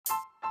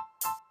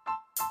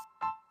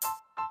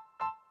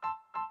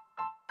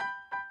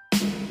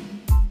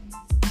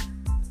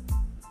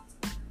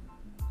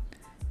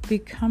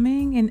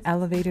Becoming an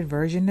elevated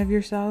version of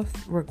yourself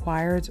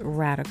requires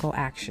radical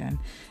action.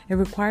 It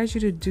requires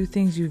you to do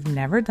things you've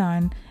never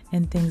done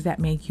and things that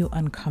make you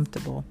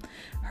uncomfortable.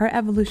 Her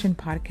Evolution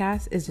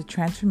podcast is a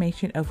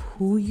transformation of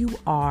who you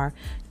are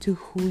to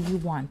who you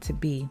want to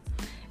be.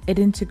 It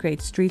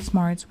integrates street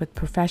smarts with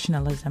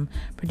professionalism,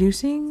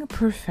 producing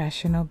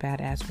professional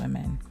badass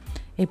women.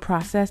 A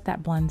process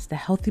that blends the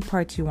healthy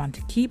parts you want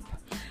to keep,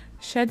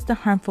 sheds the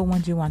harmful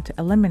ones you want to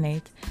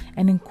eliminate,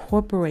 and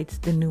incorporates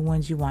the new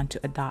ones you want to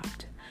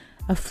adopt.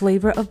 A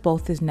flavor of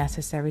both is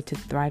necessary to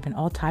thrive in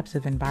all types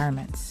of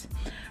environments.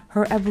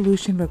 Her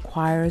evolution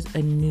requires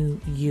a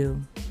new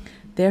you.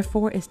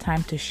 Therefore, it's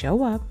time to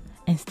show up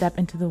and step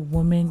into the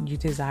woman you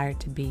desire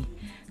to be.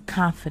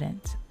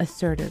 Confident,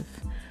 assertive,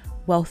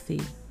 wealthy,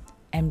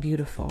 and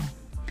beautiful.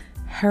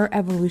 Her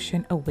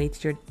evolution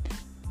awaits your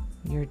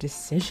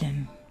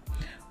decision.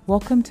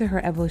 Welcome to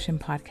Her Evolution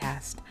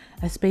podcast,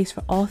 a space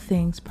for all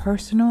things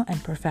personal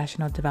and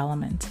professional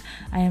development.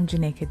 I am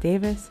Janeika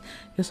Davis.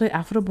 Yo soy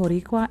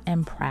Afro-Boricua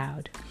and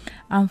proud.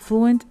 I'm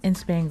fluent in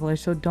Spanglish,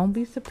 so don't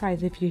be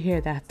surprised if you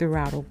hear that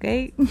throughout,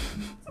 okay?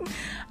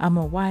 I'm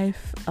a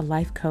wife, a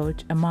life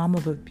coach, a mom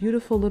of a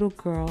beautiful little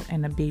girl,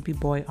 and a baby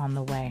boy on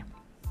the way.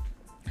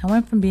 I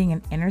went from being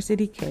an inner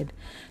city kid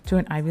to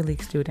an Ivy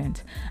League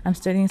student. I'm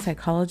studying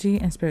psychology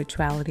and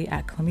spirituality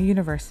at Columbia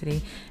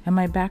University, and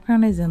my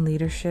background is in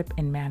leadership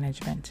and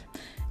management.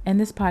 In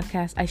this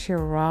podcast, I share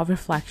raw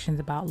reflections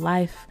about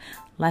life,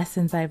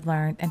 lessons I've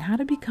learned, and how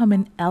to become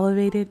an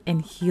elevated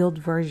and healed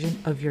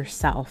version of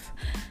yourself,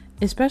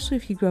 especially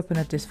if you grew up in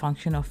a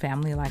dysfunctional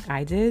family like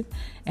I did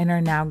and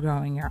are now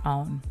growing your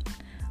own.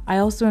 I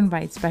also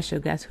invite special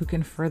guests who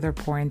can further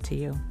pour into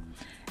you.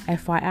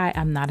 FYI,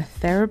 I'm not a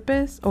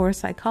therapist or a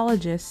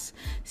psychologist.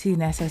 Si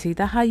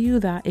necesitas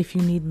ayuda, if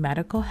you need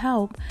medical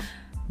help,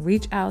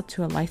 reach out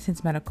to a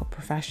licensed medical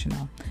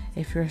professional.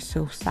 If you're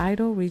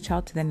suicidal, reach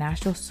out to the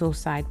National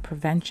Suicide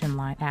Prevention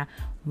Line at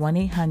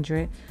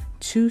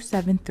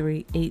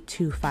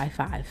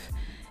 1-800-273-8255.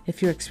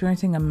 If you're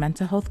experiencing a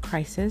mental health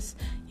crisis,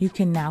 you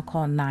can now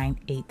call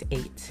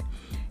 988.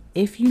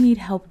 If you need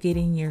help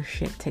getting your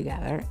shit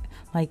together,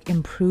 like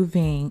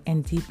improving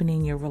and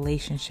deepening your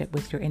relationship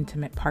with your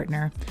intimate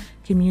partner,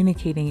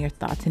 communicating your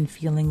thoughts and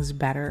feelings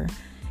better,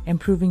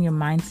 improving your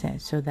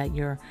mindset so that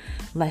you're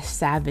less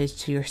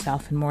savage to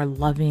yourself and more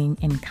loving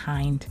and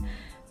kind,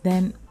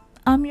 then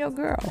I'm your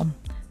girl.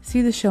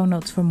 See the show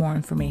notes for more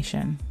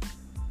information.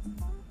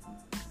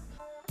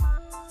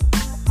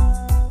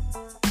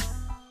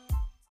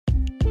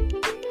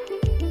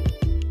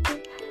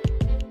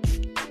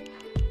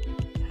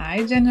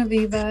 Hi,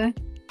 Genevieve.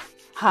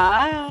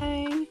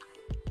 Hi.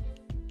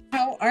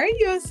 How are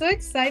you? I'm so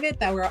excited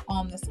that we're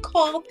on this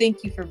call.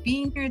 Thank you for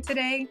being here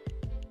today.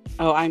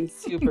 Oh, I'm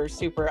super.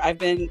 I've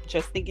been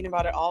just thinking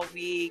about it all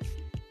week.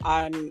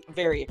 I'm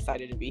very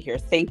excited to be here.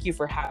 Thank you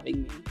for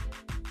having me.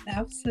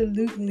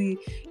 Absolutely.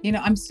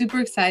 I'm super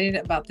excited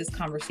about this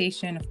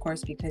conversation, of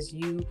course, because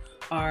you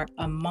are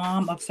a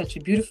mom of such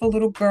a beautiful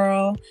little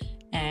girl.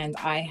 And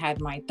I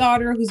had my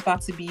daughter who's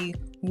about to be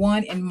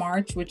 1 in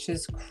March, which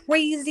is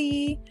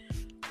crazy.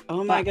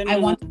 Oh my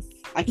goodness.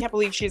 I can't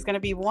believe she's going to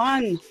be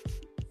 1.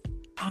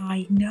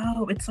 I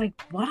know. It's like,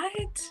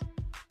 what?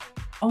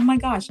 Oh my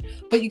gosh.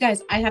 But you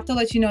guys, I have to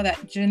let you know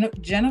that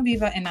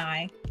Genevieve and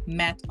I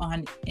met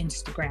on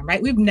Instagram,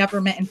 right? We've never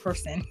met in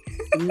person.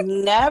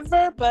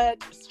 Never,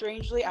 but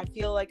strangely, I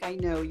feel like I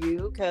know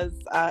you because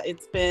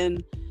it's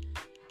been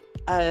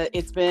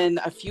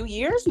a few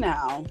years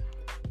now.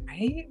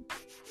 Right?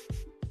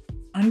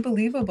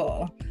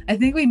 Unbelievable. I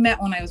think we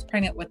met when I was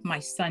pregnant with my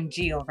son,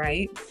 Gio,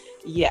 right?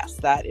 Yes,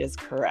 that is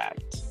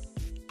correct.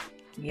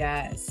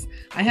 Yes.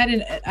 I had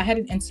an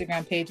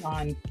Instagram page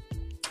on,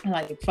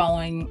 like,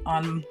 following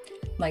on,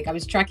 like, I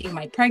was tracking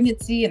my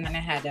pregnancy, and then I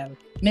had a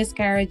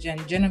miscarriage,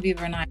 and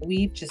Genevieve and I,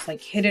 we've just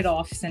like hit it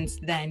off since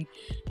then.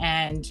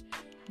 And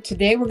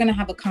today we're going to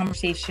have a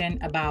conversation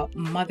about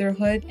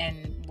motherhood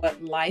and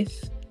what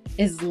life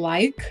is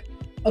like.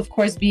 Of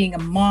course, being a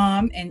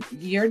mom, and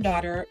your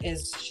daughter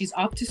she's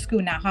off to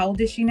school now. How old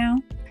is she now?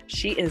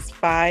 She is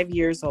 5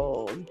 years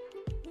old.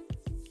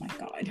 My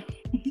God.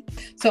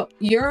 So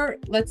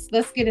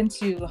let's get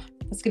into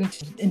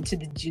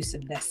the juice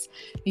of this.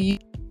 You,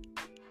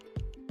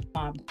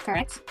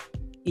 correct?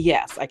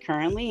 Yes, I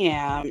currently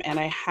am, and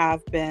I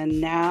have been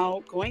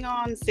now going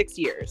on 6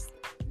 years.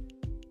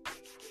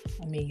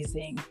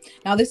 Amazing.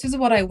 Now, this is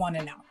what I want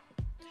to know.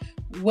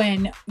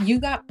 When you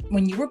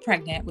were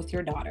pregnant with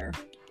your daughter,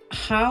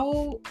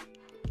 how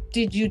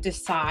did you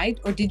decide,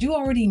 or did you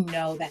already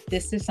know that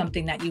this is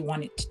something that you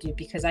wanted to do?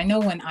 Because I know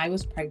when I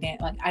was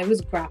pregnant, like, I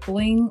was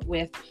grappling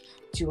with,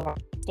 do I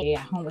stay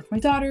at home with my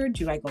daughter?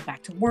 Do I go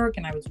back to work?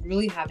 And I was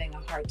really having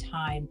a hard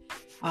time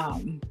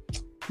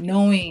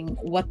knowing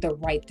what the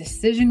right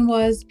decision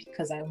was,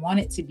 because I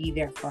wanted to be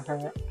there for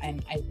her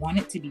and I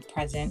wanted to be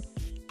present,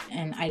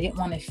 and I didn't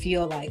want to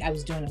feel like I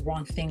was doing the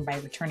wrong thing by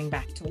returning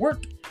back to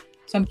work.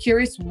 So I'm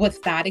curious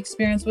what that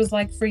experience was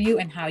like for you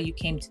and how you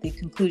came to the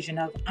conclusion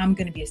of, I'm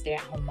going to be a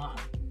stay-at-home mom.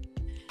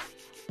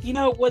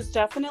 It was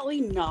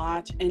definitely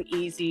not an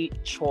easy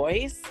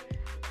choice.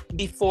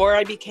 Before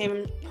I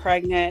became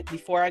pregnant,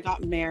 before I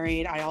got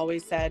married, I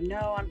always said,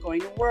 no, I'm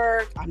going to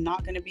work. I'm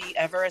not going to be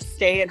ever a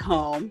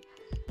stay-at-home.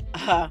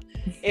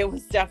 It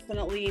was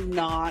definitely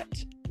not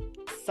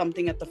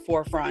something at the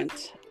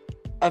forefront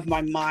of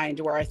my mind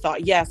where I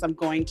thought, yes, I'm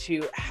going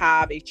to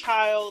have a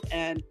child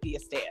and be a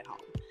stay-at-home.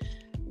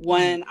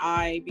 When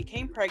I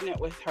became pregnant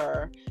with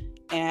her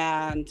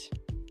and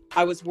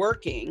I was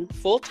working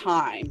full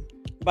time,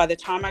 by the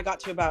time I got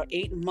to about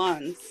 8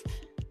 months,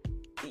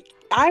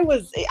 I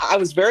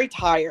was very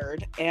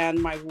tired and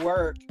my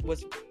work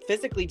was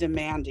physically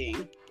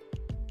demanding.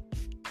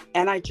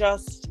 And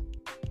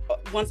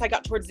once I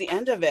got towards the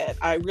end of it,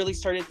 I really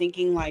started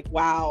thinking like,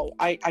 wow,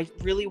 I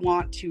really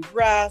want to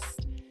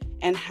rest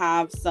and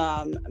have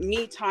some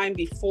me time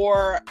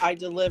before I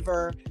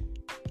deliver.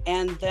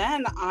 And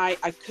then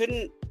I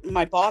couldn't,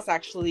 my boss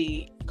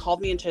actually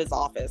called me into his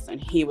office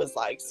and he was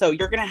like, so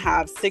you're going to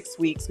have 6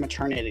 weeks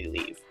maternity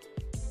leave.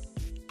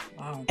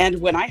 Wow. And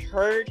when I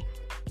heard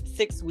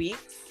 6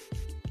 weeks,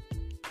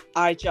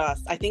 I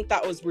think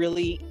that was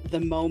really the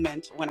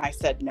moment when I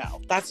said,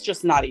 no, that's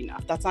just not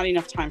enough. That's not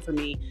enough time for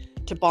me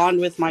to bond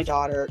with my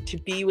daughter, to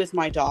be with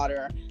my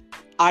daughter.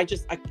 I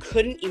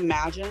couldn't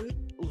imagine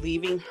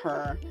leaving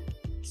her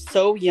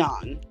so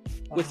young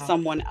with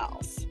someone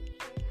else.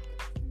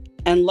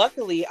 And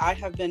luckily, I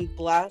have been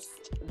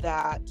blessed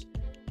that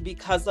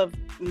because of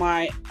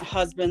my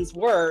husband's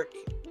work,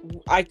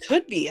 I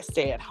could be a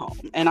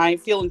stay-at-home. And I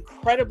feel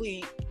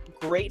incredibly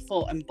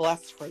grateful and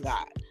blessed for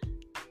that.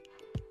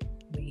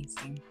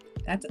 Amazing.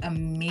 That's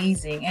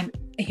amazing. And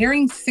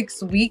hearing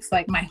 6 weeks,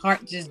 like my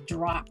heart just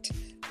dropped,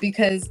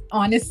 because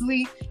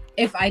honestly,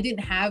 if I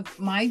didn't have,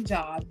 my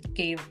job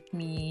gave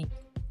me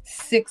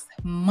 6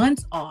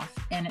 months off.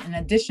 And in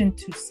addition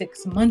to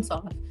 6 months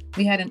off,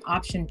 we had an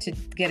option to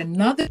get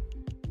another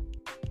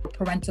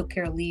parental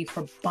care leave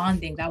for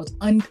bonding that was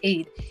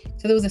unpaid.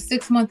 So there was a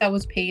 6 month that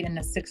was paid and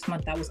a 6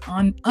 month that was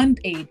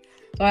unpaid.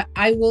 So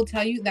I will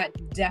tell you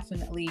that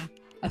definitely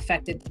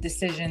affected the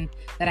decision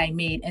that I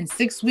made. In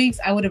 6 weeks,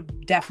 I would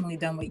have definitely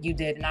done what you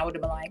did. And I would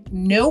have been like,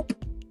 nope.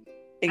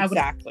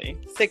 Exactly.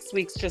 6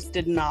 weeks just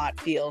did not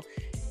feel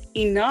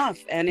enough.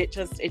 And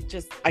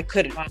I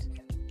couldn't.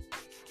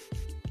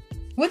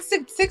 What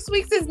 6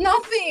 weeks is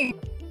nothing.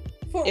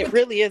 It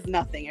really is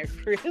nothing. It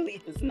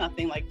really is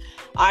nothing. Like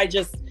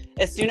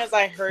as soon as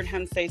I heard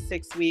him say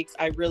 6 weeks,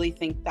 I really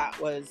think that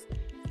was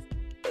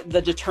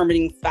the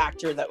determining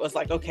factor that was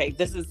like, okay,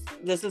 this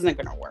isn't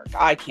going to work.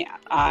 I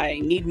can't. I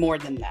need more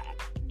than that.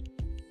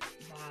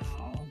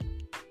 Wow.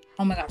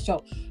 Oh my gosh.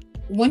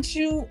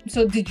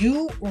 So did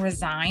you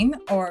resign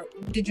or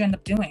what did you end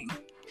up doing?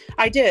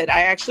 I did.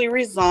 I actually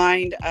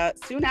resigned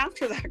soon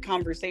after that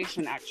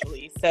conversation,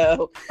 actually.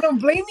 So I don't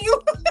blame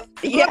you.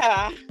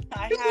 Yeah,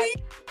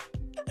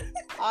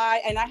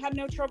 I had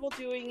no trouble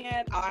doing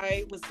it.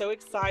 I was so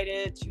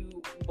excited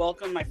to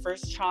welcome my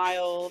first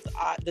child.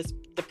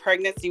 The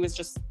pregnancy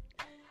was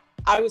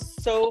I was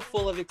so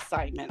full of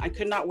excitement. I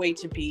could not wait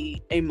to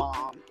be a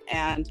mom.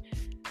 And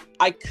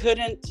I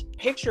couldn't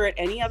picture it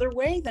any other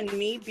way than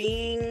me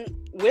being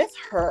with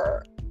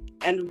her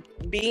and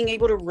being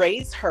able to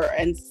raise her.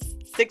 And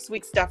 6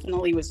 weeks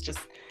definitely was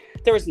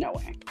there was no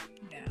way.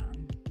 Yeah,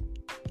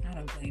 I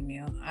don't blame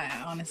you.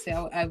 I honestly,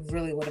 I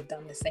really would have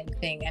done the same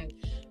thing. And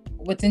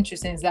what's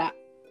interesting is that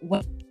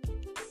when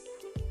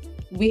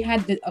we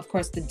had, of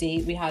course, the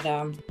date, we had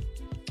a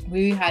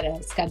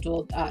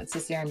scheduled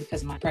cesarean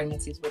because my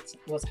pregnancy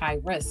was high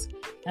risk.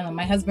 And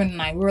my husband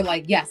and I, we were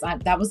like, yes,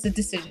 that was the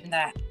decision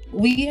that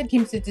we had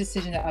came to the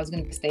decision that I was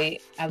going to stay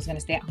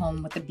at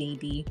home with the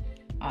baby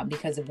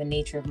because of the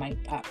nature of my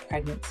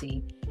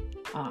pregnancy.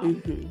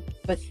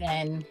 But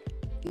then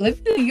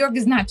living in New York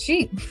is not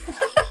cheap.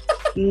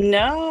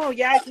 No,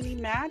 yeah, I can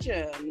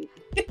imagine.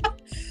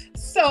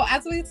 So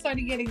as we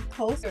started getting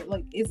closer,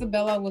 like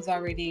Isabella was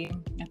already,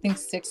 I think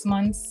 6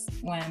 months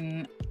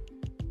when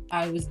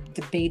I was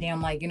debating.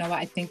 I'm like, you know what?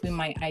 I think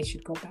I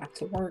should go back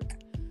to work.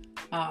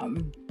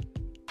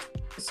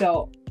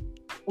 So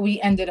we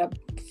ended up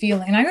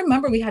feeling, and I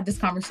remember we had this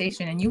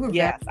conversation and you were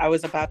Yes, I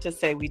was about to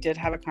say we did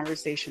have a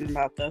conversation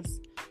about this.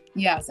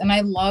 Yes. And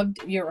I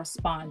loved your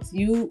response.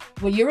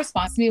 Your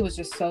response to me was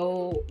just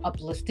so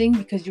uplifting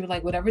because you were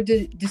like, whatever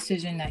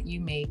decision that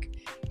you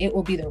make, it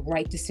will be the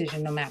right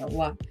decision no matter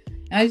what.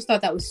 And I just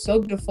thought that was so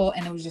beautiful.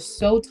 And it was just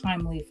so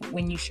timely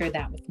when you shared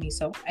that with me.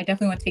 So I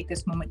definitely want to take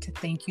this moment to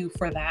thank you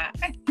for that.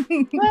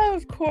 Oh,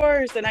 of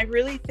course. And I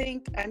really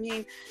think,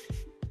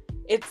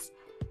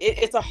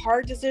 it's a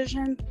hard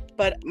decision,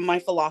 but my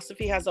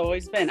philosophy has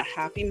always been a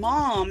happy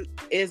mom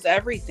is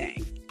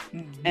everything.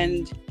 Mm-hmm.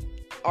 And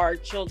our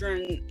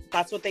children,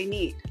 that's what they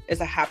need,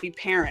 is a happy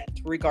parent,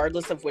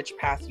 regardless of which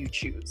path you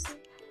choose.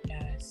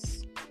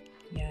 Yes.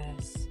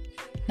 Yes.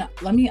 Now,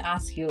 let me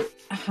ask you,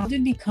 how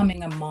did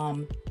becoming a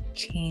mom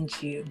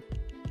change you?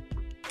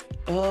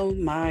 Oh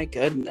my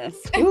goodness.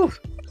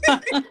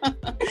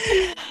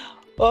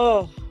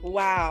 Oh,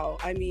 wow.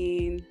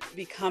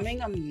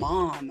 Becoming a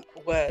mom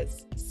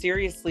was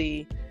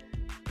seriously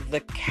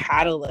the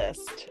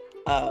catalyst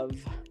of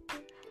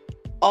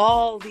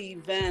all the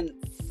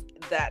events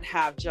that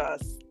have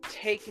just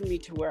taken me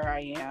to where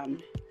I am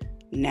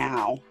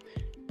now.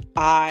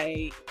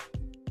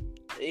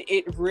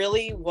 It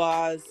really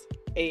was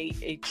a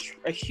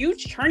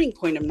huge turning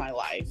point in my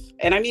life.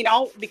 And I mean,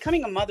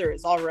 becoming a mother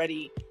is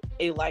already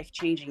a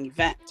life-changing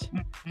event.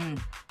 Mm-hmm.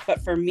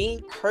 But for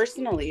me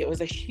personally, it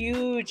was a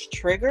huge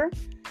trigger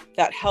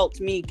that helped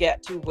me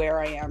get to where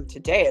I am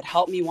today. It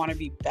helped me want to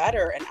be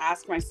better and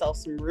ask myself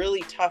some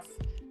really tough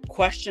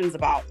questions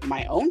about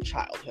my own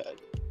childhood.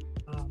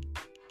 Wow.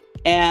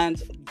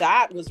 And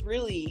that was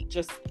really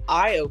just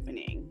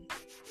eye-opening.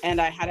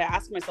 And I had to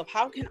ask myself,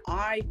 how can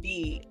I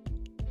be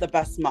the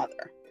best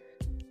mother?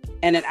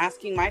 And in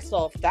asking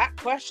myself that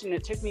question,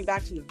 it took me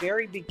back to the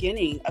very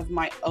beginning of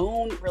my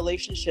own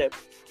relationship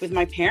with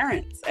my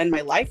parents and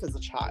my life as a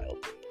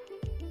child.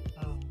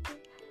 Oh.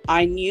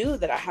 I knew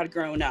that I had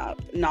grown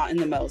up not in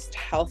the most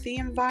healthy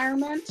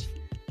environment,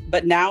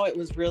 but now it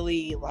was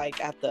really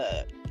like at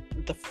the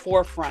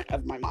forefront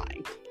of my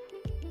mind.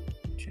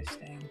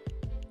 Interesting.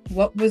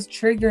 What was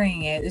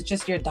triggering it? It's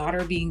just your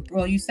daughter being,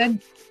 well, you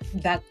said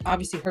that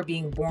obviously her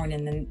being born,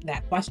 and then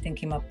that question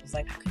came up, was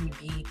like, how can you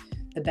be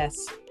the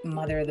best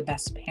mother, the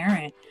best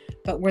parent?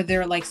 But were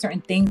there like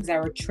certain things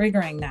that were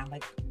triggering that,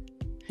 like,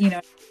 you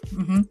know?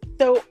 Mm-hmm.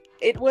 So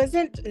it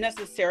wasn't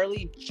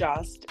necessarily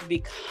just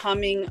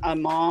becoming a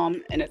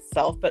mom in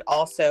itself, but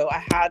also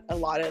I had a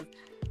lot of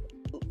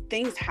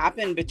things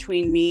happen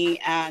between me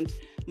and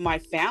my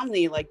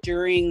family, like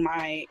during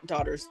my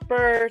daughter's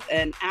birth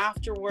and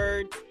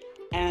afterwards.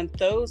 And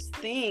those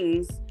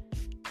things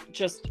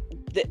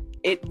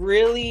it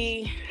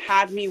really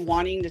had me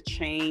wanting to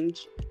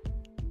change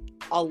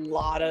a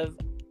lot of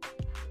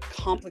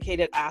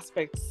complicated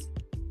aspects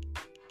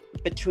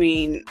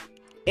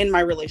in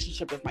my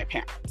relationship with my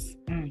parents.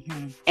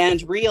 Mm-hmm.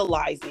 And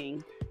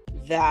realizing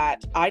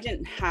that I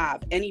didn't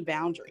have any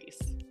boundaries.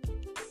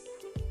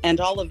 And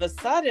all of a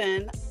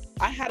sudden,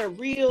 I had a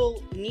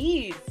real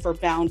need for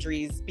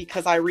boundaries,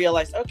 because I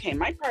realized, okay,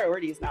 my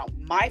priority is now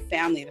my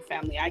family, the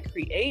family I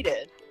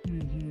created.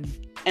 Mm-hmm.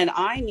 And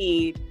I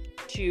need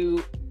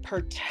to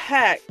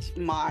protect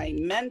my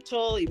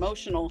mental,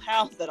 emotional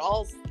health at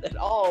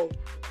all.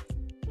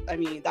 I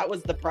mean, that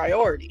was the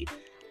priority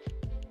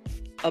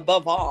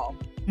above all.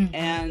 Mm-hmm.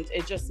 And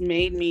it just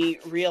made me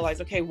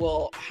realize, okay,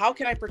 well, how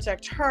can I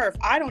protect her if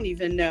I don't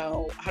even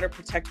know how to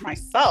protect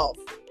myself?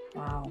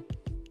 Wow.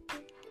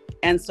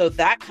 And so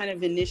that kind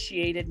of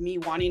initiated me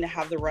wanting to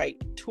have the right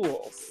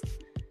tools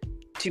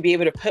to be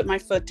able to put my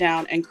foot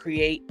down and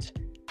create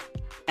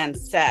and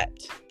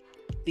set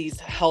these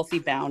healthy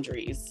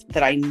boundaries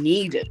that I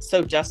needed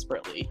so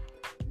desperately.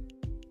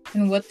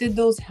 And what did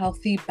those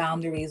healthy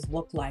boundaries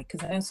look like?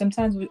 Because I know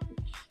sometimes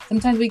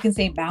we can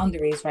say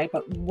boundaries, right?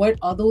 But what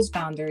are those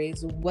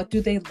boundaries? What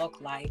do they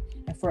look like?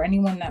 And for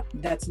anyone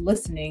that's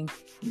listening,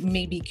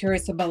 may be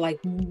curious about, like,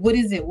 what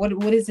is it?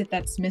 What is it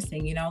that's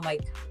missing? You know,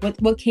 like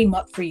what came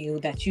up for you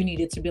that you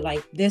needed to be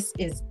like, this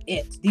is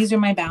it. These are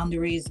my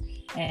boundaries.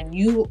 And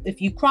if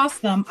you cross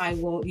them, I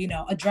will,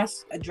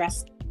 address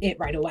it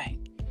right away.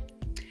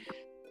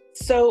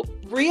 So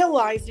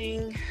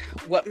realizing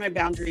what my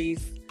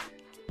boundaries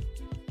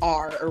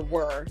are or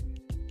were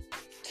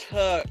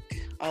took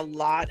a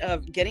lot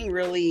of getting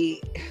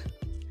really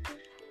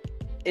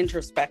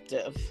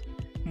introspective.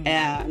 Mm-hmm.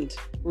 And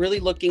really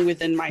looking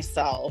within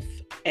myself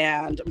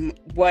and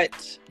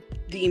what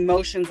the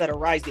emotions that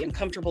arise, the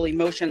uncomfortable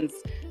emotions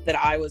that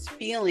I was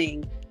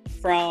feeling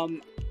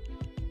from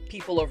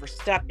people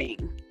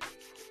overstepping.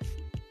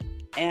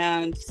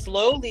 And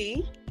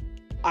slowly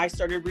I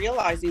started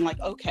realizing, like,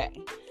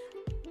 okay,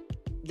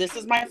 this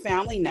is my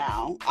family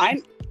now.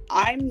 I'm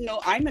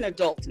an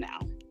adult now.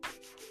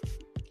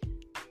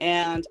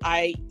 And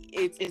I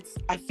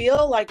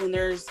feel like when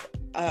there's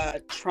a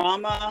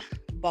trauma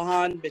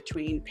bond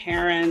between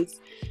parents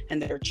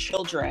and their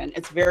children,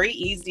 it's very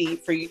easy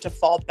for you to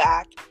fall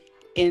back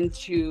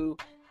into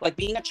like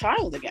being a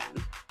child again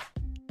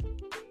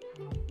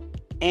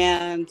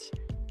and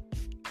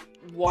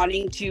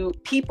wanting to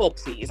people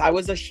please. I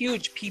was a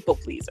huge people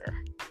pleaser.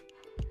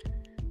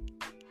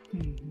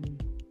 Mm-hmm.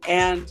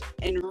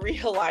 And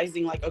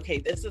realizing, like, okay,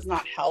 this is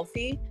not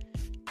healthy.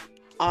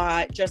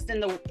 Just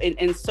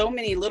in so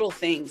many little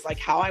things, like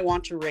how I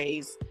want to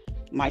raise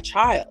my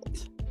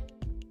child,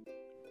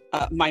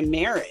 my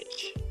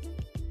marriage,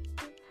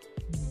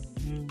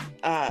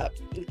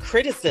 mm-hmm.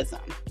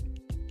 Criticism,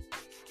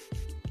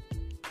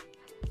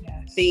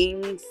 yes.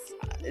 Things,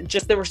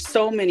 just there were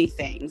so many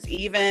things,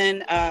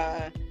 even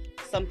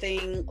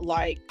something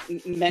like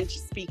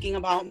speaking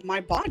about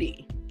my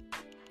body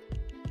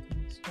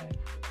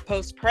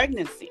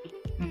post-pregnancy,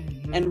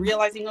 mm-hmm. and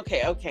realizing,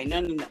 okay,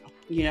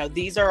 no.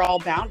 These are all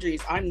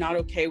boundaries. I'm not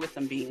okay with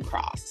them being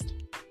crossed.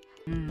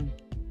 Mm.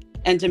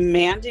 And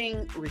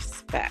demanding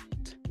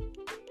respect.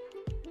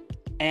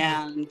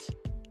 And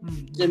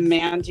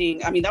demanding,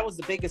 that was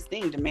the biggest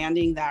thing,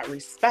 demanding that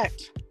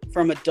respect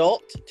from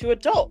adult to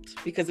adult,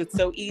 because it's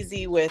so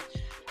easy with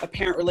a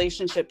parent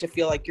relationship to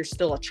feel like you're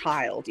still a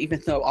child,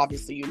 even though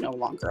obviously you no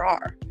longer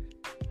are.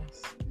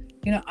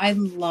 I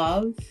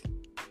love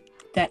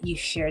that you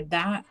shared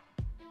that,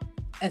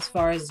 as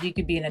far as you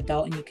could be an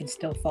adult and you can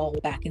still fall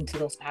back into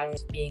those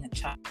patterns of being a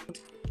child.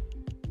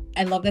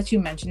 I love that you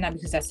mentioned that,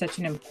 because that's such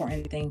an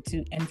important thing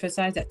to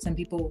emphasize, that some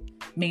people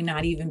may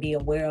not even be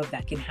aware of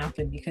that can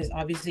happen, because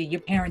obviously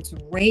your parents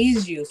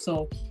raised you,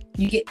 so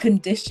you get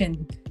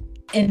conditioned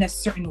in a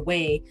certain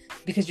way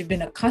because you've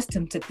been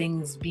accustomed to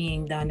things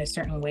being done a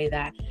certain way,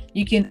 that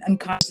you can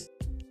unconsciously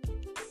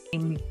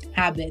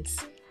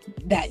habits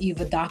that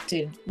you've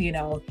adopted,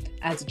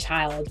 as a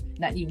child,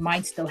 that you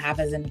might still have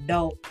as an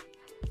adult,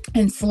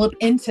 and slip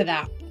into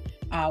that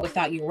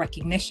without your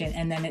recognition.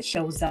 And then it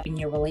shows up in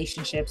your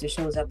relationships, it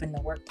shows up in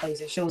the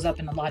workplace, it shows up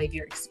in a lot of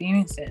your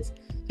experiences.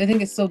 So I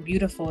think it's so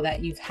beautiful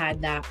that you've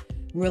had that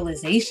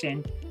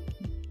realization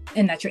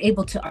and that you're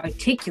able to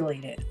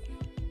articulate it.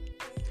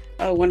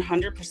 Oh,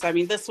 100%. I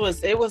mean,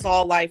 it was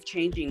all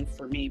life-changing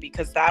for me,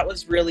 because that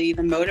was really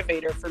the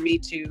motivator for me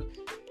to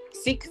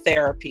seek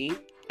therapy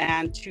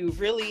and to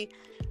really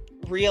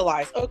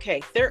realize,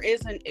 okay, there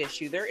is an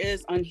issue, there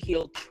is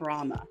unhealed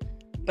trauma.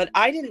 But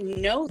I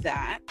didn't know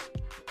that,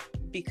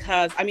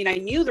 because, I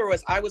knew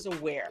I was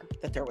aware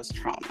that there was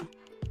trauma.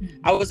 Mm-hmm.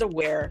 I was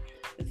aware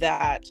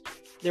that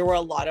there were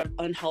a lot of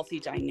unhealthy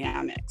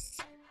dynamics,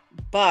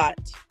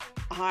 but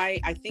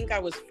I think I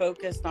was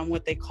focused on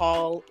what they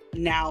call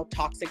now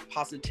toxic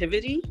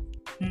positivity,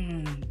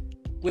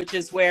 which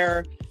is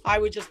where I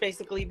would just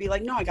basically be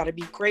like, no, I got to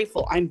be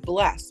grateful. I'm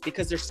blessed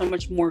because there's so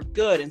much more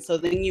good. And so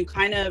then you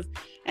kind of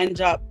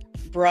end up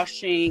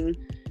brushing,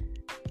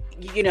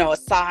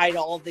 aside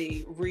all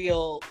the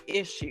real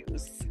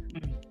issues,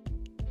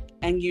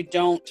 and you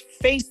don't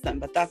face them.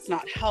 But that's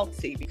not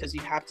healthy, because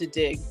you have to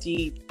dig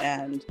deep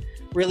and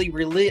really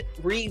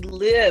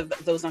relive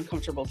those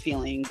uncomfortable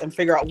feelings and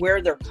figure out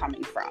where they're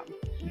coming from.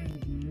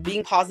 Mm-hmm.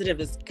 Being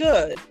positive is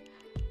good.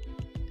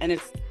 And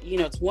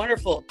it's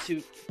wonderful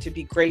to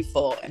be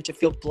grateful and to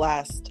feel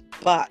blessed.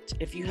 But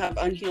if you have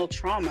unhealed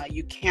trauma,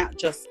 you can't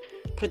just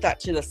put that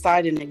to the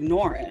side and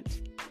ignore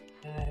it.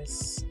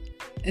 Yes.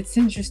 It's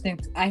interesting.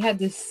 I had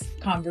this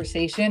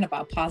conversation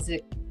about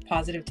positive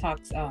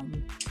talks.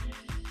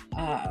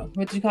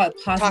 What do you call it?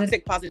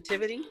 Toxic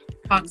positivity?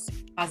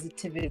 Toxic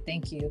positivity.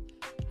 Thank you.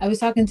 I was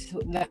talking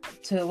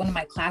to one of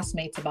my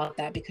classmates about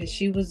that, because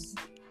she was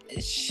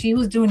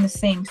doing the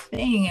same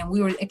thing, and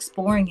we were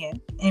exploring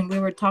it, and we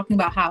were talking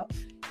about how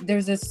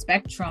there's a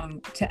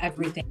spectrum to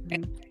everything.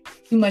 Right?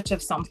 Too much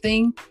of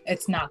something,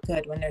 it's not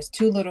good. When there's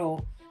too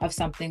little of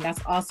something,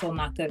 that's also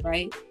not good,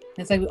 right?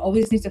 It's like we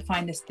always need to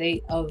find the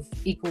state of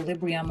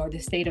equilibrium, or the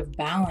state of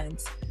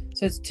balance.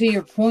 So it's, to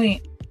your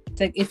point, it's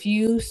like if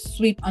you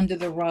sweep under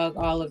the rug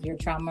all of your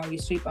trauma, or you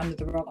sweep under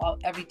the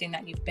rug everything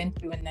that you've been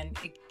through, and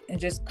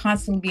just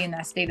constantly be in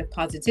that state of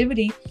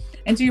positivity.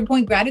 And to your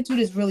point, gratitude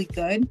is really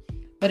good,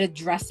 but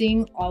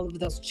addressing all of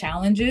those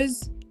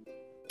challenges,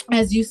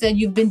 as you said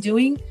you've been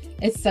doing,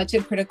 it's such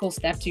a critical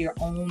step to your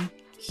own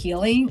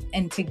healing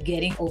and to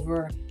getting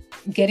over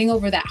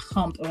that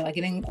hump, or like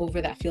getting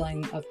over that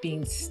feeling of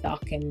being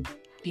stuck and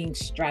being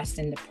stressed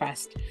and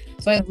depressed.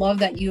 So I love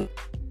that you're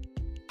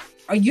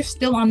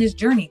still on this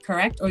journey,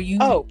 correct? Or you?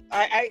 Oh,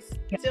 I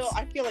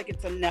feel like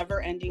it's a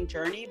never-ending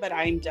journey, but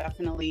I'm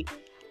definitely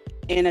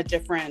in a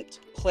different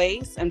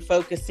place and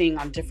focusing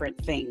on different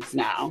things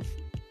now.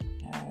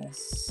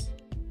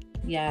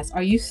 Yes.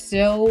 Are you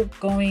still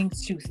going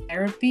to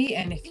therapy?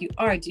 And if you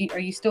are, are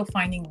you still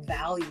finding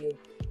value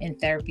in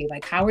therapy?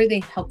 Like, how are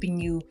they helping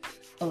you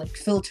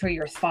filter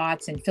your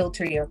thoughts and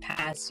filter your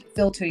past,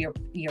 filter your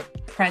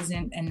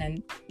present, and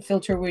then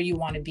filter where you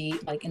want to be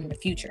in the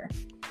future?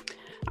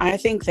 I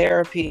think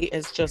therapy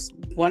is just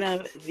one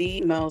of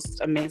the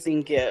most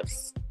amazing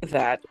gifts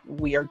that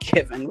we are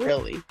given,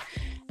 really.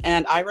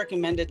 And I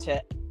recommend it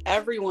to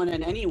everyone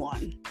and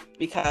anyone,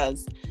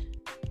 because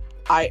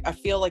I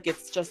feel like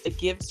it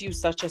gives you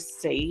such a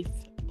safe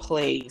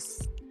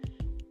place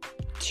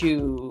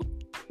to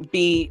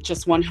be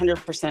just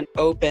 100%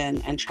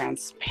 open and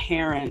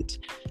transparent.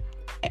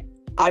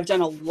 I've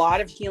done a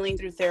lot of healing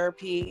through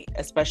therapy,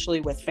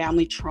 especially with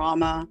family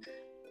trauma.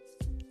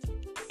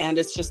 And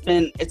it's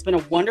been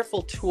a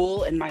wonderful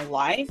tool in my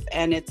life.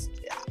 And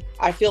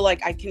I feel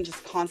like I can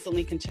just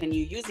constantly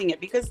continue using it,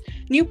 because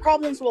new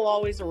problems will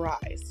always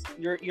arise.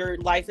 Your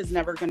life is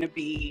never going to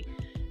be,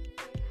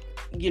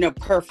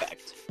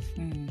 perfect.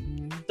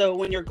 Mm-hmm. So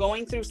when you're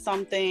going through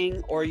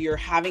something, or you're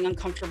having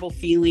uncomfortable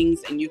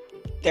feelings, and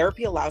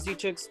therapy allows you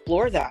to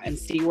explore that and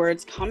see where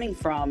it's coming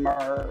from,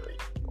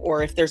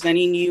 or if there's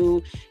any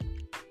new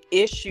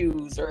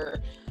issues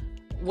or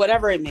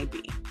whatever it may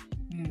be.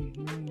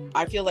 Mm-hmm.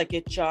 I feel like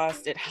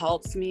it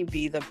helps me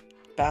be the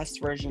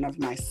best version of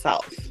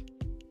myself.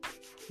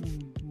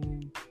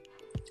 Mm-hmm.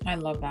 I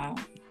love that.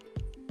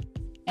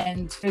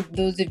 And for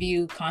those of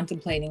you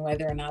contemplating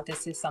whether or not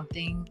this is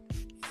something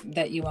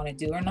that you want to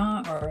do or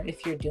not, or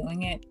if you're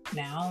doing it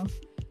now,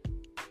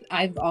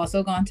 I've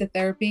also gone to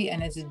therapy,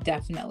 and it's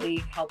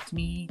definitely helped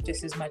me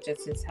just as much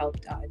as it's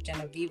helped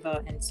Genevieve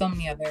and so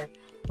many other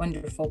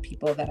wonderful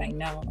people that I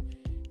know.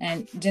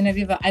 And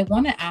Genevieve, I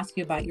want to ask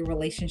you about your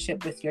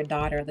relationship with your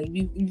daughter. Like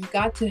you've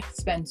got to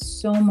spend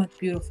so much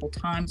beautiful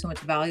time, so much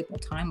valuable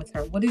time with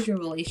her. What is your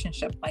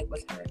relationship like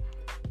with her?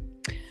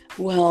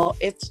 Well,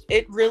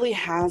 it really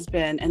has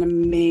been an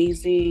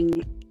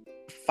amazing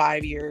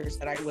 5 years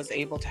that I was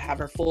able to have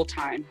her full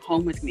time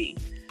home with me.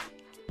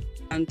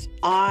 And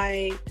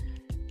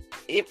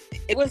it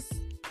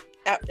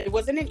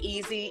wasn't an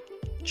easy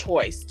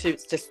choice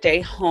to stay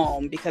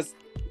home, because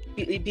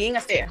being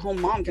a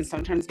stay-at-home mom can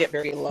sometimes get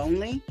very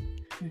lonely.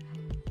 Mm-hmm.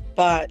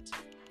 But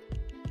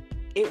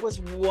it was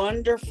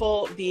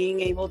wonderful being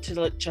able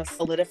to just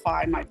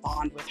solidify my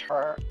bond with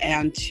her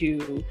and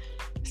to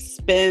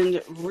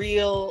spend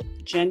real,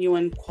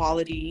 genuine,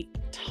 quality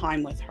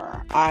time with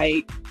her.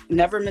 I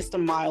never missed a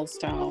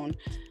milestone.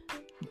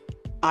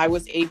 I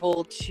was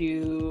able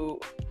to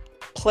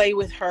play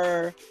with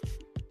her,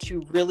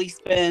 to really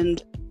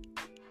spend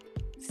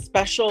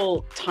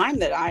special time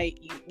that I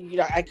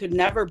could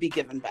never be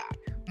given back.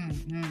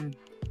 Mm-hmm.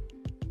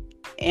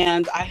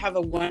 And I have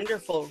a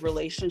wonderful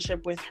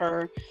relationship with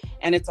her,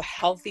 and it's a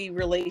healthy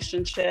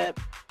relationship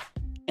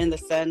in the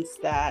sense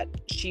that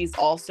she's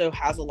also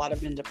has a lot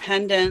of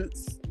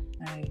independence.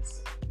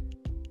 Nice.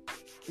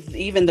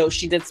 Even though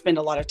she did spend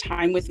a lot of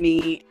time with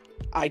me,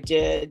 I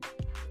did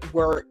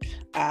work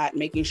at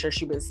making sure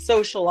she was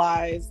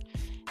socialized.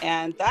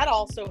 And that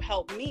also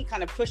helped me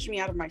kind of push me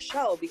out of my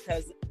shell,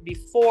 because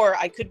before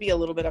I could be a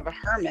little bit of a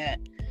hermit,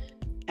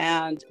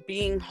 and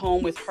being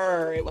home with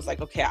her, it was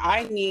like, okay,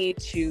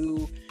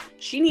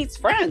 she needs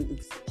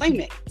friends,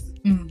 playmates.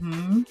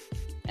 Mm-hmm.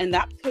 And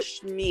that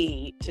pushed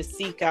me to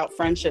seek out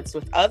friendships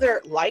with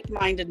other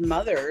like-minded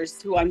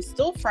mothers who I'm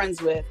still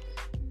friends with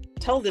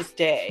till this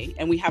day.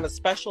 And we have a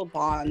special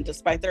bond,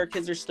 despite that our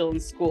kids are still in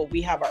school.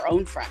 We have our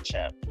own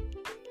friendship.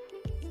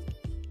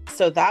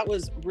 So that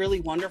was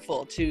really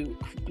wonderful to,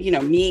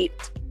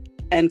 meet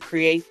and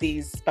create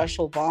these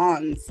special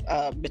bonds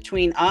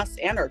between us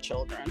and our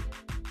children.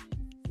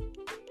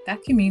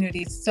 That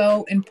community is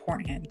so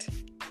important.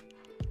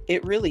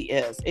 It really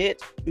is.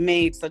 It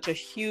made such a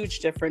huge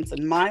difference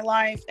in my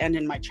life and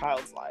in my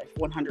child's life,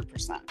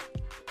 100%.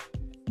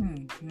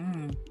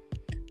 Mm-hmm.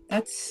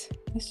 That's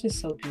just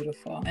so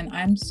beautiful. And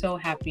I'm so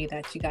happy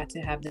that you got to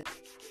have this.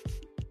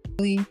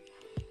 Really,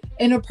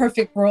 in a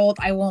perfect world,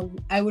 I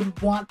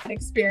would want that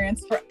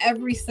experience for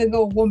every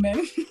single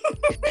woman.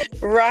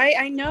 Right?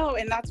 I know.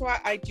 And that's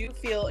why I do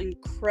feel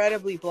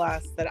incredibly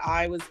blessed that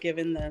I was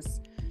given this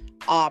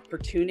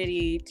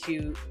opportunity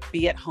to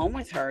be at home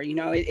with her.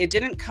 It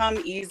didn't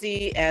come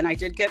easy, and I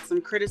did get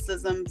some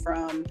criticism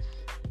from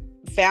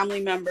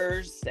family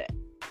members,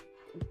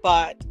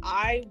 but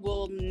I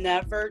will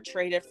never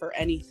trade it for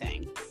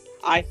anything.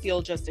 I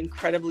feel just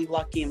incredibly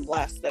lucky and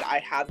blessed that I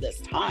had this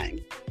time.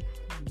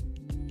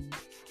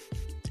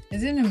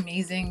 Isn't it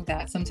amazing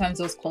that sometimes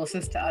those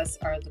closest to us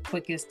are the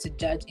quickest to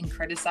judge and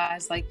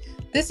criticize? Like,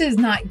 this is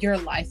not your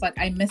life. Like,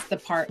 I missed the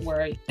part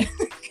where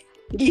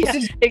yeah,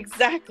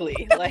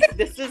 exactly. Like,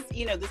 this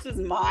is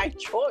my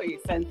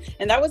choice.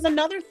 And that was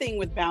another thing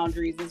with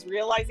boundaries, is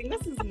realizing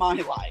this is my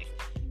life.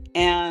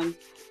 And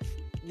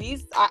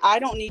I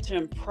don't need to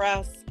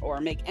impress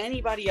or make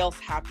anybody else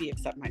happy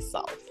except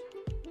myself.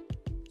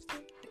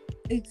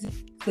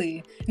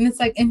 Exactly. And it's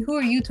like, and who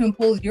are you to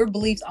impose your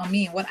beliefs on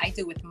me and what I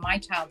do with my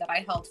child that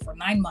I held for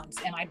 9 months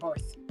and I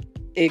birthed?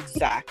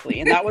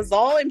 Exactly. And that was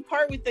all in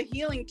part with the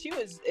healing too,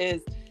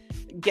 is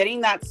getting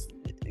that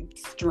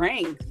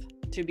strength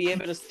to be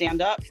able to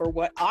stand up for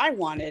what I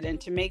wanted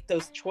and to make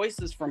those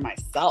choices for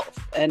myself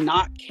and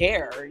not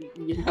care,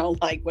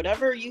 like,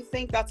 whatever you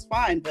think, that's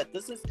fine. But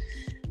this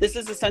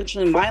is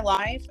essentially my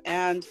life.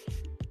 And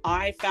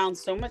I found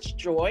so much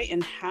joy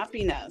and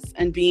happiness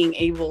and being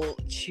able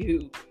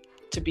to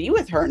be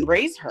with her and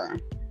raise her.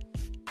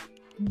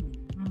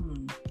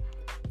 Mm-hmm.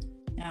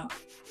 Now,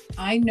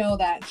 I know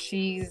that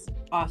she's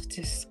off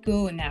to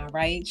school now,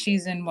 right?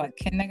 She's in what,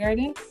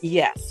 kindergarten?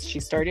 Yes, she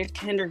started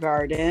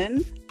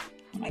kindergarten.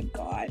 Oh my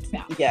God.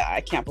 Now. Yeah,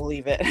 I can't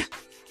believe it.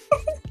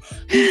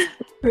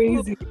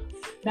 Crazy.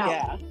 Now,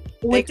 yeah,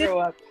 they grow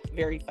up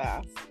very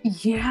fast.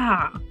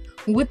 Yeah.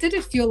 What did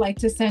it feel like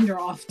to send her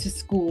off to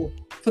school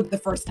for the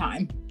first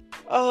time?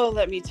 Oh,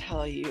 let me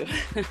tell you.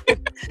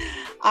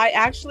 I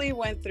actually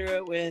went through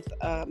it with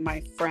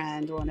my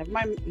friend, one of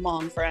my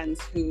mom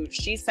friends, who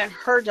she sent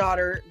her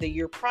daughter the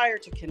year prior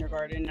to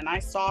kindergarten, and I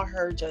saw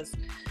her just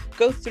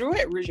go through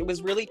it. It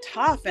was really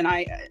tough, and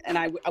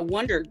I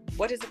wondered,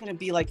 what is it going to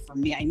be like for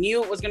me? I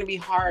knew it was going to be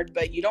hard,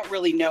 but you don't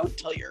really know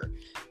until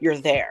you're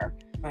there.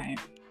 Right.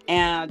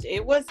 And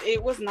it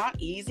was not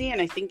easy, and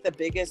I think the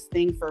biggest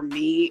thing for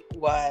me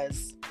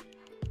was,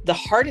 the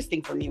hardest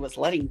thing for me was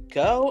letting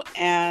go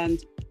and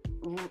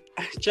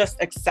just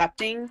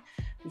accepting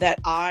that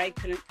I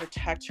couldn't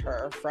protect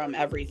her from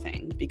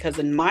everything, because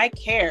in my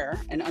care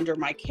and under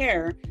my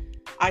care,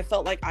 I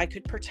felt like I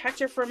could protect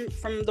her from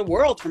the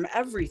world, from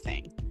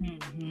everything.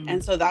 Mm-hmm.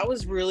 And so that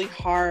was really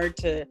hard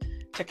to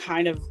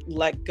kind of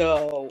let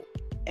go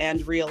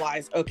and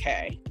realize,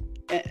 okay,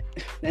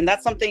 and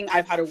that's something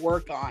I've had to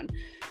work on,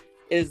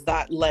 is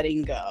that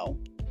letting go.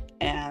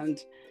 And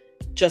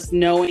just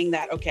knowing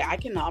that, okay, I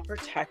cannot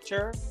protect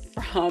her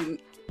from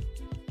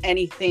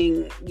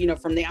anything,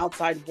 from the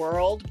outside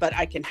world, but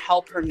I can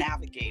help her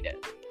navigate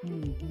it.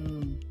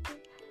 Mm-hmm.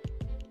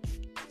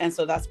 And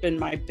so that's been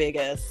my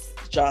biggest,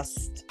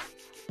 just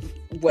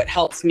what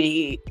helps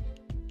me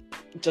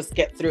just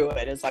get through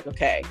it is like,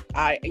 okay,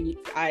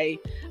 I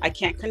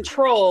can't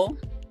control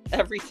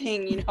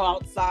everything,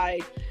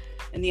 outside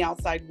in the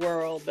outside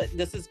world, but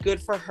this is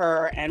good for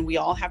her. And we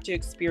all have to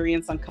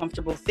experience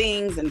uncomfortable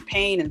things and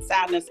pain and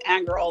sadness,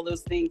 anger, all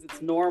those things.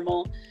 It's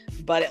normal,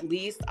 but at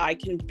least I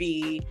can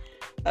be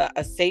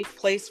a safe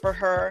place for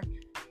her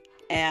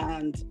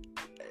and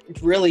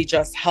really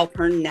just help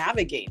her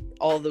navigate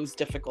all those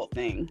difficult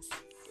things.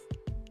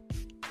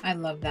 I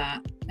love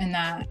that. And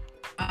that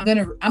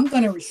I'm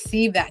gonna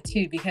receive that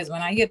too, because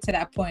when I get to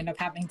that point of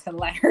having to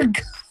let her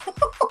go,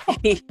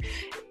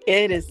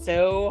 it is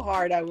so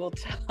hard. I will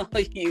tell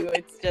you,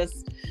 it's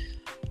just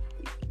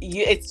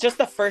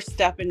the first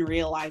step in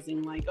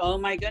realizing, like, oh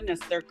my goodness,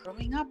 they're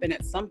growing up, and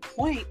at some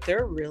point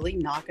they're really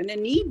not going to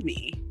need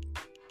me.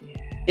 Yeah.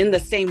 In the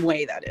same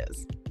way that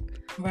is.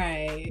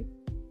 Right.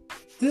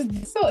 This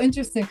is so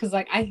interesting because,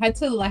 like, I had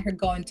to let her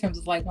go in terms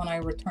of, like, when I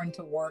returned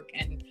to work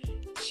and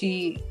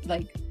she,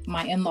 like,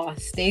 my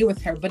in-laws stay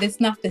with her, but it's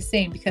not the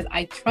same because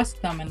I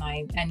trust them and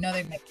I know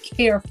they're going to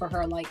care for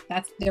her like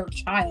that's their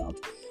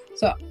child.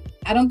 So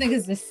I don't think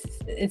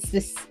it's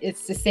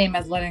the same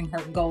as letting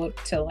her go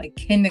to, like,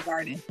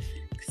 kindergarten,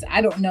 because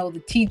I don't know the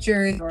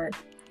teachers or,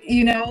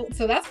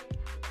 so that's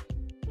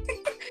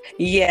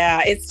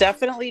yeah, it's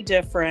definitely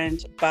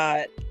different,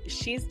 but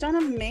she's done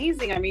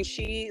amazing. I mean,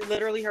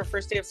 her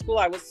first day of school,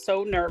 I was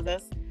so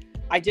nervous.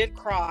 I did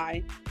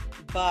cry,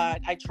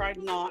 but I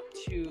tried not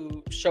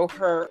to show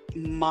her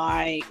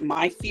my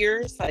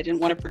fears. I didn't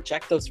want to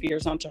project those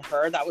fears onto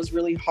her. That was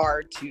really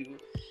hard to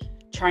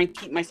try and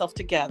keep myself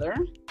together.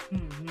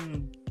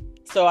 Mm-hmm.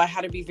 So I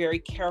had to be very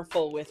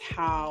careful with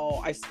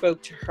how I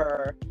spoke to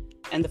her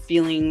and the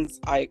feelings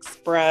I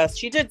expressed.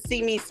 She did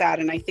see me sad,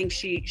 and I think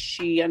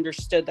she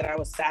understood that I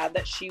was sad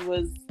that she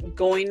was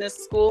going to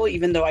school,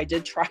 even though I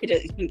did try to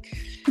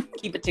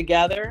keep it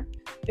together.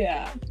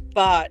 Yeah.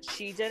 But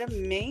she did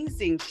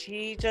amazing.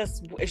 She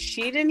just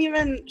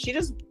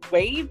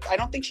waved. I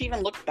don't think she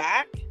even looked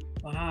back.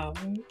 Wow.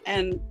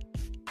 And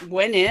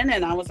went in,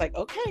 and I was like,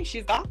 okay,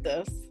 she's got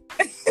this.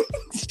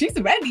 She's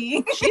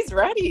ready. She's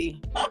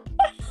ready.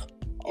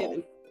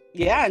 Oh.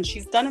 Yeah, and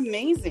she's done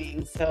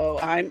amazing. So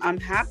I'm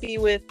happy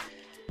with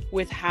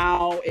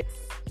how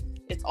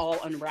it's all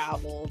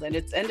unraveled, and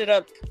it's ended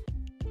up.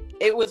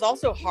 It was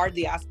also hard,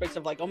 the aspect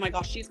of, like, oh my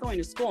gosh, she's going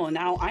to school and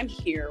now I'm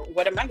here.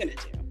 What am I going to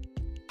do?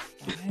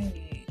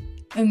 Right.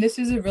 And this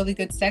is a really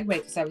good segue,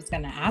 because I was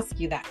going to ask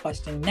you that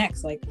question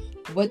next. Like,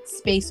 what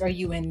space are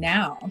you in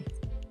now?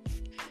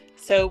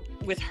 So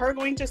with her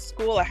going to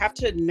school, I have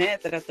to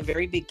admit that at the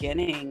very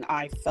beginning,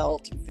 I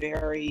felt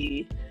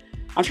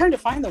I'm trying to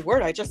find the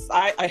word. I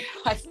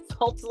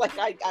felt like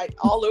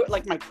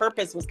like my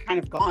purpose was kind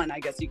of gone, I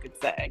guess you could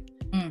say.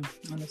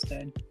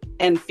 Understood.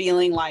 And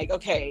feeling like,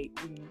 okay,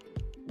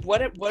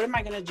 what am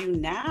I going to do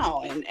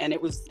now? And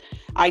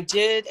I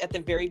did at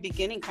the very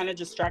beginning kind of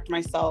distract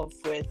myself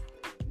with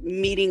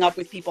meeting up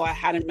with people I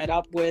hadn't met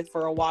up with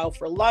for a while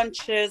for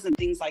lunches and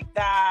things like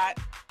that.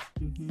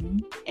 Mm-hmm.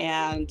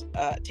 And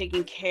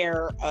taking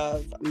care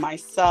of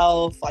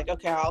myself, like,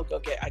 okay,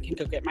 I can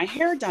go get my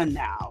hair done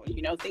now,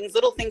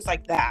 little things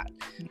like that.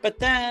 But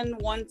then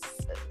once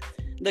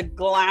the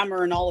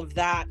glamour and all of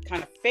that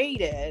kind of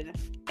faded,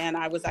 and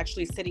I was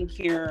actually sitting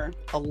here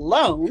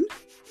alone,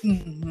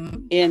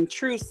 mm-hmm. in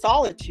true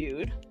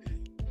solitude,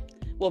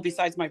 well,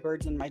 besides my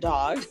birds and my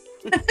dog,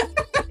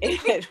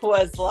 it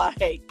was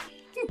like,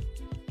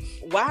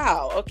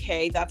 wow,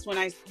 okay, that's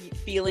when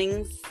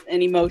feelings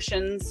and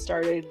emotions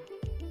started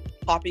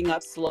popping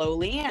up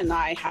slowly, and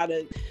I had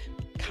a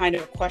kind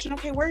of question,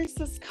 okay, where is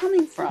this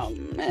coming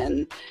from?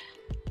 And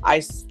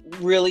I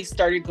really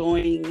started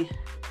going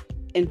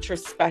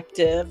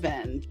introspective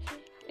and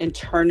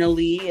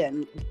internally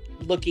and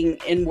looking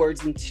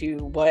inwards into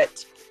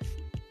what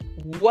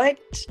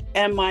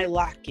am I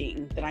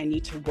lacking that I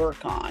need to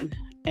work on.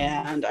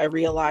 And I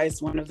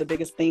realized one of the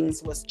biggest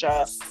things was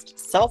just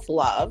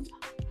self-love.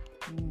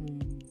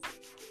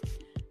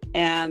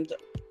 And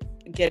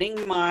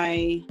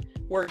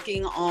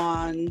working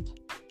on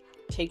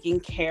taking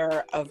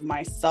care of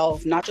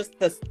myself, not just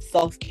the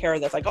self-care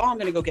that's like, oh, I'm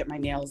going to go get my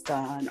nails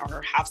done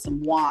or have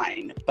some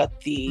wine, but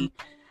the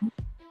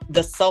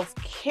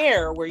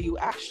self-care where you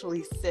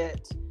actually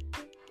sit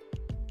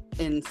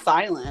in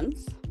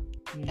silence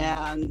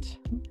and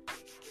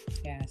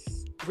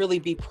yes, really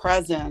be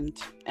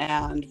present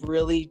and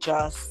really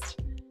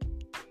just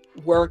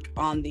work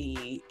on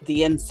the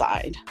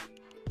inside.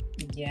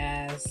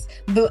 Yes.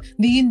 The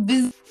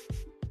invisible.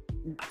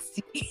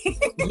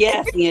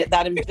 Yes,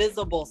 that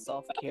invisible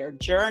self-care,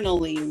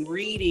 journaling,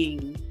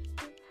 reading,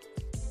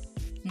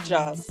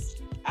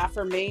 just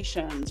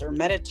affirmations or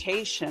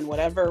meditation,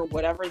 whatever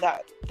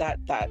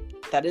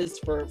that is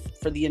for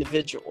the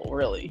individual,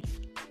 really.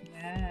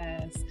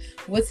 Yes.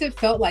 What's it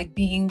felt like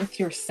being with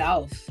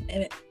yourself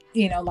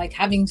like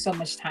having so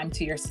much time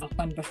to yourself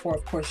when before,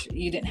 of course,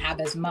 you didn't have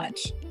as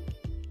much?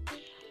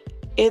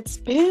 It's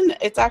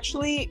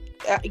actually,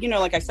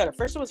 like I said, at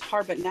first it was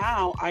hard, but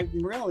now I'm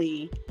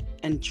really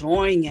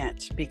enjoying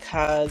it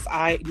because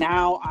I'm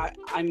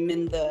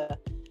in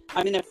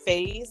a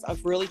phase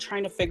of really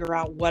trying to figure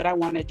out what I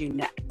want to do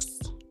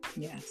next.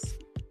 Yes.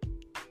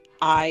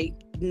 I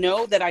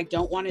know that I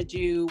don't want to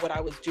do what I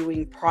was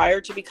doing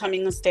prior to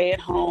becoming a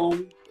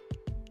stay-at-home.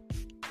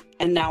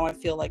 And now I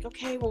feel like,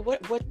 okay, well,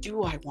 what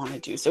do I want to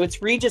do? So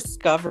it's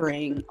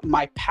rediscovering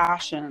my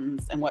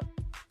passions and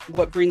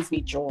what brings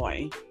me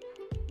joy.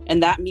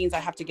 And that means I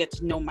have to get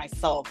to know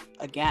myself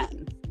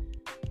again.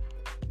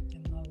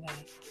 I love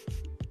that.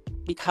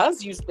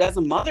 Because you, as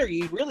a mother,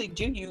 you really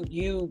do,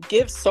 you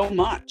give so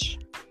much.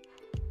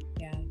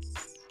 Yes.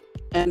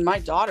 And my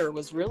daughter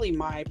was really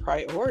my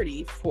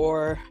priority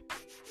for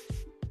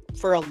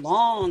a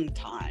long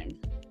time.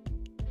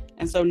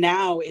 And so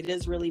now it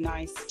is really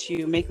nice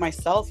to make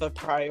myself a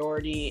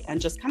priority and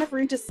just kind of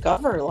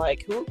rediscover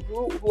like who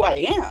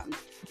I am.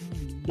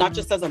 Mm-hmm. Not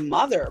just as a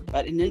mother,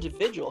 but an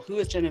individual. Who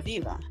is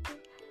Genevieva?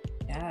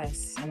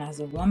 Yes. And as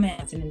a woman,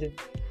 as an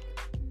individual.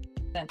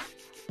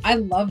 I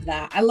love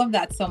that. I love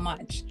that so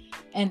much.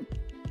 And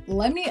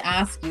let me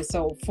ask you,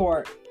 so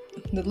for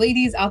the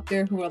ladies out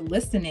there who are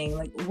listening,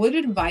 like, what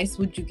advice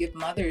would you give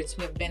mothers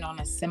who have been on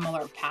a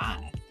similar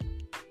path?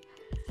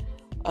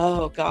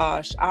 Oh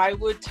gosh, I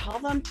would tell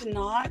them to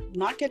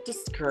not get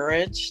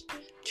discouraged,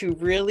 to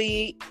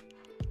really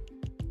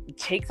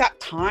take that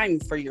time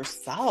for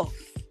yourself.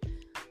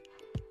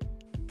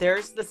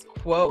 There's this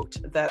quote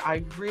that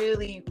I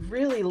really,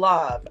 really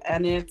love,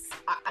 and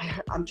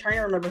I'm trying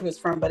to remember who it's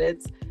from, but I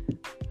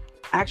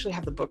actually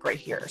have the book right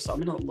here, so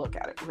I'm going to look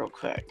at it real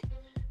quick.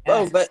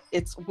 Yes. Oh, but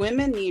it's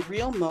women need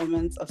real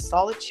moments of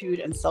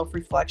solitude and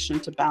self-reflection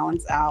to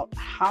balance out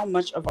how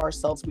much of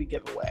ourselves we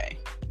give away.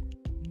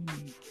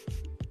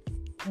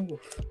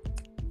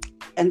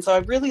 And so I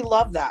really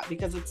love that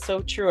because it's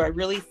so true. I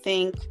really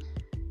think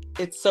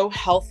it's so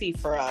healthy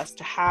for us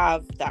to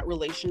have that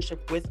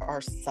relationship with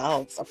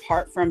ourselves,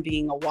 apart from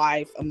being a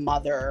wife, a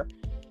mother,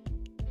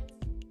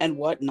 and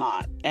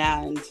whatnot,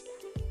 and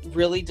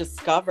really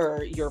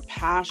discover your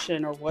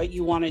passion or what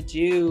you want to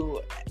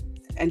do.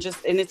 And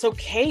it's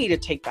okay to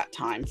take that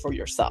time for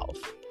yourself.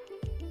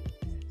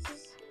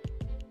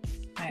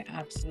 I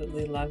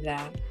absolutely love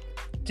that.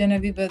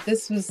 Genevieva,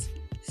 this was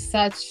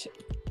such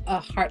a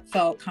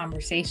heartfelt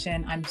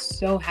conversation. I'm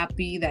so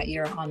happy that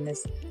you're on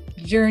this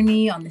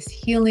journey, on this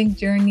healing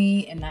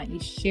journey, and that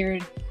you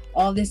shared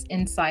all this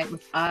insight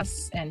with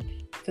us. And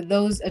for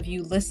those of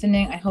you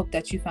listening, I hope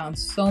that you found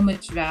so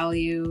much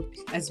value,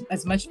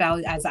 as much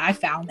value as I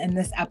found in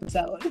this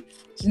episode.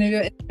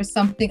 Genevieva, is there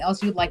something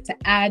else you'd like to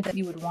add that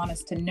you would want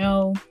us to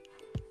know?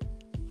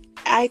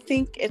 I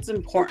think it's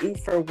important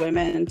for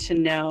women to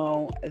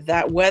know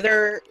that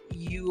whether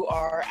you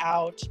are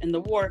out in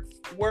the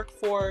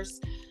workforce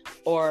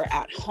or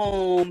at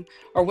home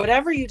or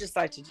whatever you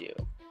decide to do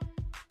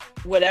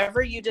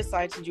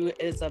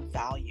is of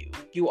value.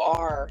 You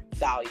are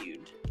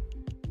valued.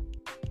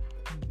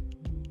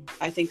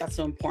 I think that's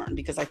so important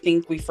because I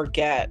think we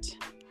forget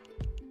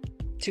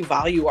to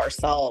value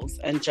ourselves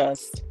and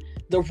just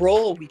the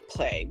role we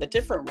play, the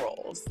different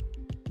roles.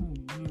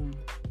 Mm-hmm.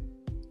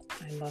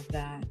 I love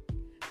that.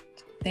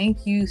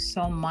 Thank you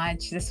so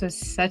much. This was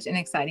such an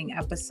exciting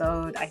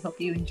episode. I hope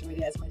you enjoyed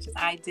it as much as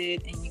I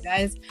did. And you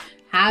guys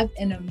have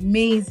an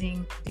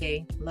amazing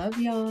day. Love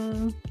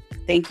y'all.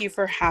 Thank you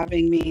for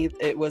having me.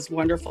 It was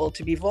wonderful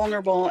to be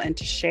vulnerable and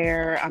to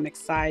share. I'm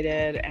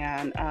excited.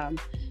 And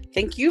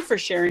thank you for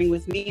sharing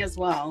with me as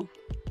well.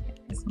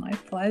 It's my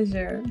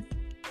pleasure.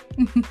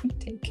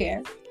 Take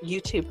care.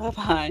 You too.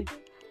 Bye-bye.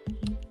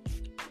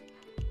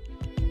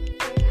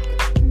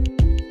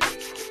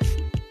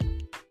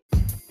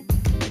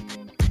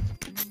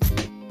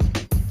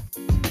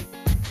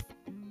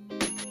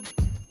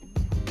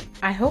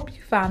 I hope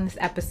you found this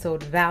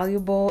episode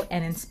valuable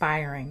and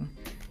inspiring.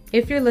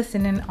 If you're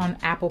listening on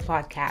Apple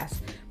Podcasts,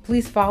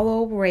 please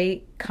follow,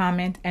 rate,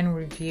 comment, and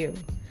review.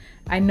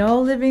 I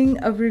know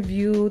leaving a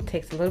review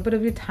takes a little bit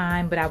of your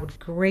time, but I would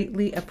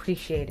greatly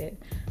appreciate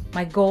it.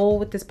 My goal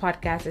with this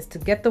podcast is to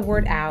get the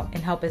word out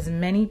and help as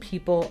many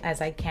people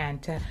as I can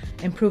to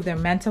improve their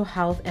mental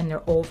health and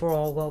their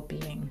overall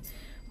well-being.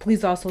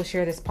 Please also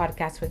share this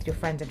podcast with your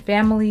friends and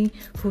family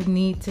who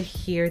need to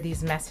hear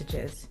these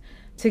messages.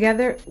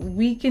 Together,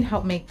 we can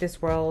help make this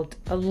world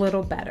a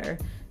little better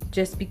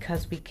just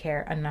because we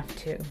care enough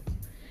to.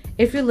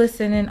 If you're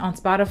listening on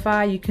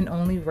Spotify, you can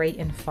only rate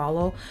and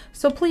follow,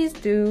 so please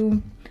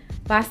do.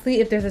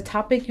 Lastly, if there's a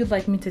topic you'd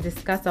like me to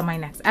discuss on my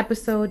next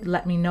episode,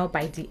 let me know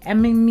by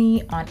DMing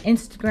me on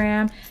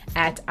Instagram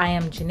at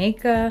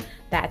IamJaneica.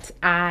 That's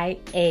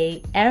IamJaneica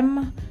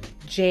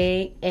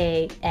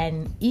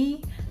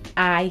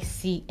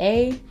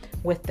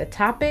with the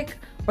topic,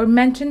 or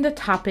mention the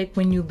topic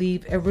when you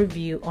leave a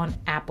review on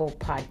Apple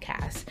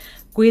Podcasts.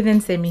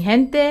 Cuídense, mi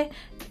gente,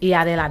 y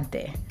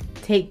adelante.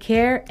 Take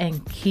care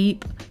and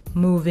keep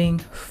moving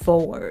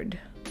forward.